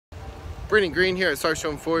Greene here at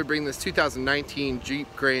Sarchione Ford, bringing this 2019 Jeep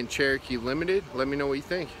Grand Cherokee Limited. Let me know what you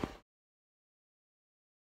think.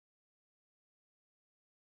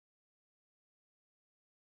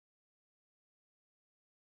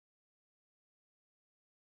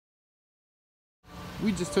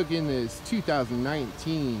 We just took in this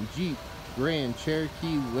 2019 Jeep Grand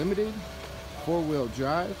Cherokee Limited, four-wheel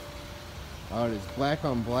drive. It is black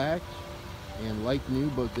on black and like new,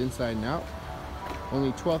 both inside and out.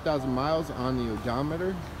 Only 12,000 miles on the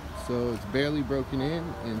odometer, so it's barely broken in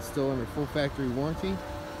and still under full factory warranty.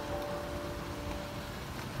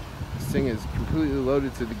 This thing is completely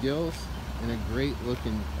loaded to the gills and a great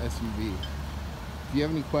looking SUV. If you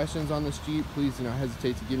have any questions on this Jeep, please do not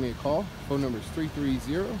hesitate to give me a call. Phone number is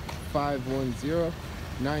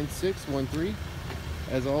 330-510-9613.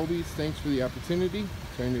 As always, thanks for the opportunity.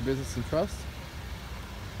 Turn your business and trust.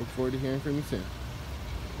 Look forward to hearing from you soon.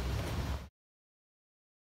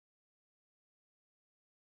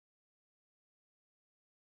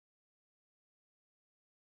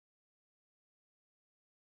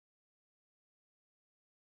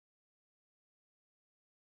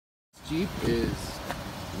 Jeep is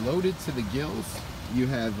loaded to the gills. You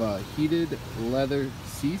have heated leather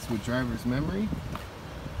seats with driver's memory,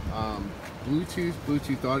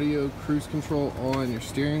 Bluetooth audio, cruise control all on your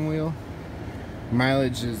steering wheel.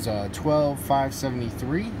 Mileage is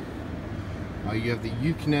 12,573. You have the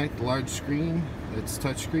Uconnect large screen that's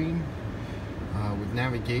touchscreen with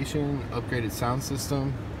navigation, upgraded sound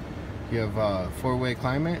system. You have four-way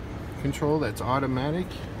climate control that's automatic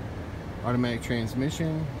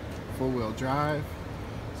transmission, four-wheel drive.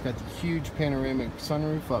 It's got the huge panoramic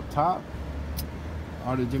sunroof up top,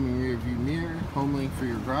 auto-dimming rear view mirror, home link for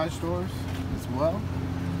your garage doors as well,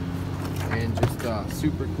 and just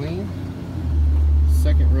super clean.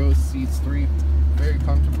 Second row seats three very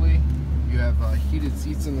comfortably. You have heated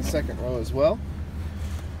seats in the second row as well.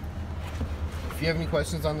 If you have any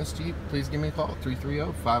questions on this Jeep, please give me a call,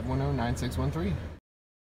 330-510-9613.